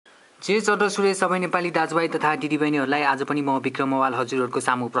जे चन्द्र सूर्य सबै नेपाली दाजुभाइ तथा दिदीबहिनीहरूलाई आज पनि म विक्रम मोवाल हजुरहरूको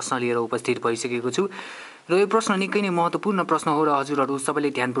सामु प्रश्न लिएर उपस्थित भइसकेको छु र यो प्रश्न निकै नै महत्त्वपूर्ण प्रश्न हो र हजुरहरू सबैले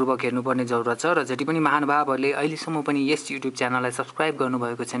ध्यानपूर्वक हेर्नुपर्ने जरुरत छ र जति पनि महानुभावहरूले अहिलेसम्म पनि यस युट्युब च्यानललाई सब्स्क्राइब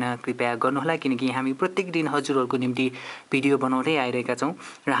गर्नुभएको छैन कृपया गर्नुहोला किनकि हामी प्रत्येक दिन हजुरहरूको निम्ति भिडियो बनाउँदै आइरहेका छौँ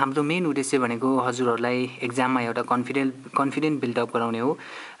र हाम्रो मेन उद्देश्य भनेको हजुरहरूलाई एक्जाममा एउटा कन्फिडेन्ट बिल्डअप गराउने हो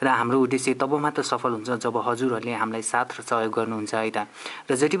र हाम्रो उद्देश्य तब मात्र सफल हुन्छ जब हजुरहरूले हामीलाई साथ र सहयोग गर्नुहुन्छ है त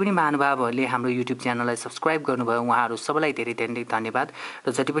र जति पनि महानुभावहरूले हाम्रो युट्युब च्यानललाई सब्स्क्राइब गर्नुभयो उहाँहरू सबैलाई धेरै धेरै धन्यवाद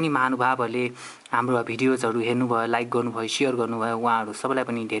र जति पनि महानुभावहरूले हाम्रो भिडियोजहरू हेर्नुभयो लाइक गर्नुभयो सेयर गर्नुभयो उहाँहरू सबैलाई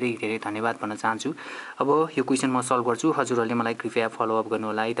पनि धेरै धेरै धन्यवाद भन्न चाहन्छु। अब यो क्वेसन म सल्भ गर्छु, हजुरहरूले मलाई कृपया फलोअप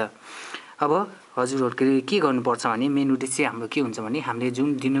गर्नुहोला है त। अब हजुरहरूले के गर्नुपर्छ भने मेन उद्देश्य हाम्रो के हुन्छ भने हामीले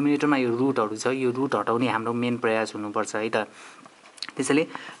जुन डिनोमिनेटरमा यो रुटहरू छ यो रुट हटाउने हाम्रो मेन प्रयास हुनुपर्छ है त। त्यसैले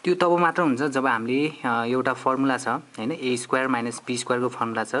त्यो तब मात्र हुन्छ जब हामीले एउटा फर्मुला छ हैन a square minus b स्क्वायरको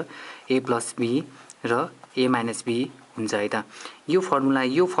formula छ a प्लस b र a माइनस b हुन्छ है त। यो फर्मुला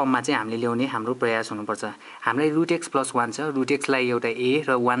यो फर्ममा चाहिँ हामीले ल्याउने हाम्रो प्रयास हुनुपर्छ। हामीलाई रुट x प्लस 1 छ, रुट x लाई एउटा a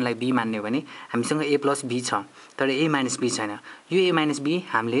र 1 लाई b मान्ने हो भने हामीसँग a प्लस b छ तर a माइनस b छैन। यो a माइनस b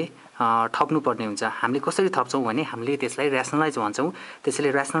हामीले थप्नु पर्ने हुन्छ। हामीले कसरी थप्छौँ भने हामीले त्यसलाई र्यासनलाइज भन्छौँ।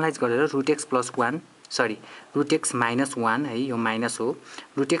 त्यसैले र्यासनलाइज गरेर root x plus 1 sorry root x minus 1 है यो माइनस हो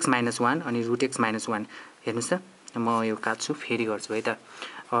रुट x माइनस 1 अनि रुट x माइनस 1 हेर्नुहोस् त म यो काट्छु फेरि गर्छु है त।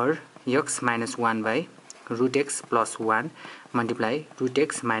 और x minus 1 by root x plus 1 multiply root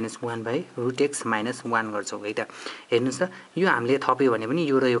x minus 1 by root x minus 1 गर्छौँ है त। हेर्नुहोस् त यो हामीले थप्यो भने पनि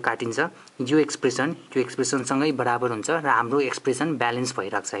यो र यो काटिन्छ, यो एक्सप्रेसनसँगै बराबर हुन्छ र हाम्रो एक्सप्रेसन ब्यालेन्स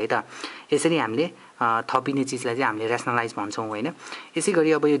भइरहेको छ है त। यसरी हामीले थपिने चिजलाई चाहिँ हामीले र्यासनलाइज भन्छौँ होइन। यसै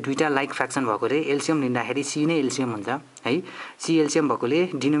गरी अब यो दुईटा लाइक फ्र्याक्सन भएकोले एलसियम लिँदाखेरि सी नै एलसियम हुन्छ है। सी एलसियम भएकोले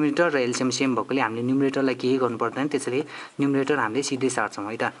डिनोमिनेटर र एलसियम सेम भएकोले हामीले न्युमरेटरलाई केही गर्नु पर्दैन, त्यसैले न्युमरेटर हामीले सिधै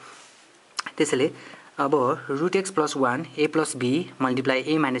सार्छौँ है त। त्यसैले अब root x plus 1 a plus b multiply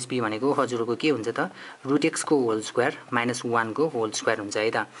a minus b भनेको हजुरको के हुन्छ त रुट x को होल स्क्वायर माइनस 1 को होल स्क्वायर हुन्छ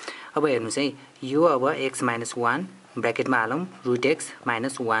है त। अब हेर्नुहोस् है यो अब x माइनस 1 ब्र्याकेटमा हालौँ रुट x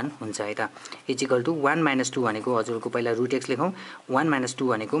माइनस 1 हुन्छ है त इजिकल टु 1 माइनस 2 भनेको हजुरको पहिला रुट x लेखौँ 1 माइनस 2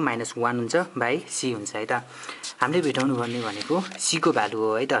 भनेको माइनस 1 हुन्छ बाई c हुन्छ है त। हामीले भेटाउनु पर्ने भनेको c को भ्यालु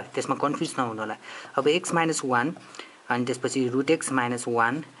हो है त, त्यसमा कन्फ्युज नहुनु होला। अब x माइनस 1 अनि त्यसपछि रुट x माइनस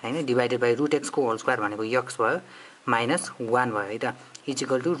 1 हैन डिभाइडेड बाई रुट x को होल स्क्वायर भनेको x भयो माइनस 1 भयो है त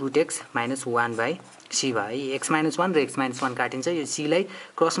equal to root x minus 1 by c भयो। x माइनस 1 र x माइनस 1 काटिन्छ, यो c लाई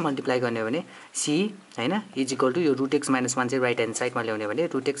क्रस मल्टिप्लाई गर्ने हो भने c हैन इजिकल टु यो रुट x माइनस 1 चाहिँ राइट ह्यान्ड साइडमा ल्याउने भने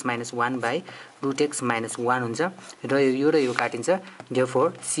root x minus 1 by root x minus 1 हुन्छ र यो काटिन्छ,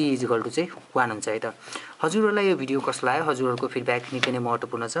 देयरफोर c इजिकल टु चाहिँ 1 हुन्छ है त। हजुरहरूलाई यो भिडियो कस्तो लाग्यो, हजुरहरूको फिडब्याक निकै नै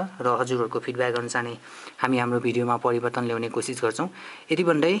महत्त्वपूर्ण छ र हजुरहरूको फिडब्याक अनुसार नै हामी हाम्रो भिडियोमा परिवर्तन ल्याउने कोसिस गर्छौँ। यति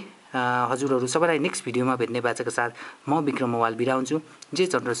भन्दै हजुरहरू सबैलाई नेक्स्ट भिडियोमा भेट्ने बाचाका साथ म विक्रम मोवाल बिदा हुन्छु। जय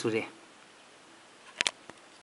चन्द्र सूर्य।